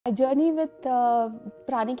My journey with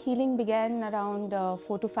pranic healing began around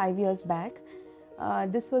 4 to 5 years back.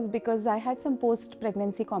 This was because I had some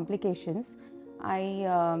post-pregnancy complications.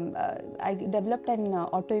 I developed an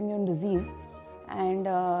autoimmune disease, and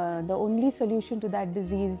the only solution to that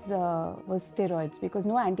disease was steroids because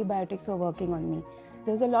no antibiotics were working on me.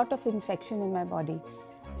 There was a lot of infection in my body.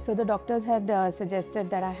 So the doctors had suggested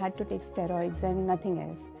that I had to take steroids and nothing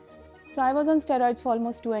else. So I was on steroids for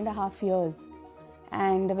almost 2.5 years.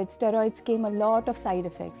 And with steroids came a lot of side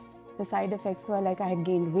effects. The side effects were like I had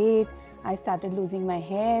gained weight, I started losing my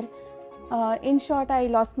hair. In short, I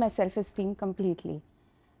lost my self-esteem completely.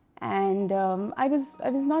 And I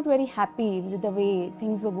was not very happy with the way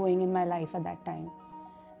things were going in my life at that time.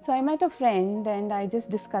 So I met a friend and I just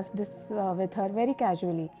discussed this with her very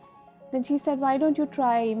casually. Then she said, "Why don't you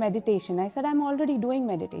try meditation?" I said, "I'm already doing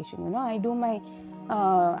meditation. I do my,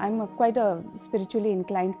 quite a spiritually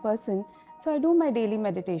inclined person. So I do my daily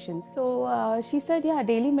meditation." So she said, "Yeah,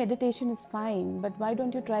 daily meditation is fine, but why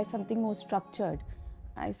don't you try something more structured?"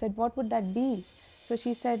 I said, "What would that be?" So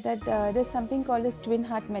she said that there's something called as twin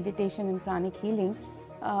heart meditation in pranic healing,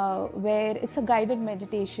 where it's a guided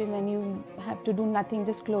meditation and you have to do nothing,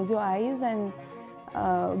 just close your eyes and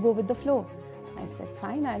go with the flow. I said,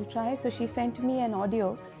 "Fine, I'll try." So she sent me an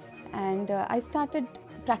audio, and I started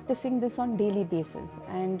practicing this on daily basis.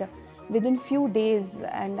 And within few days,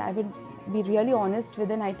 and I would be really honest,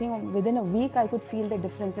 within a week, I could feel the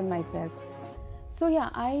difference in myself. So yeah,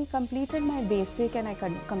 I completed my basic and I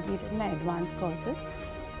completed my advanced courses.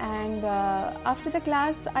 And after the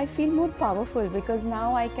class, I feel more powerful because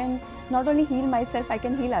now I can not only heal myself, I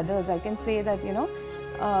can heal others. I can say that,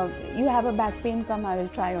 you have a back pain, come, I will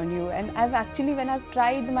try on you. And when I've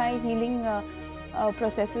tried my healing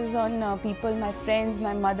processes on people, my friends,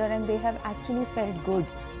 my mother, and they have actually felt good.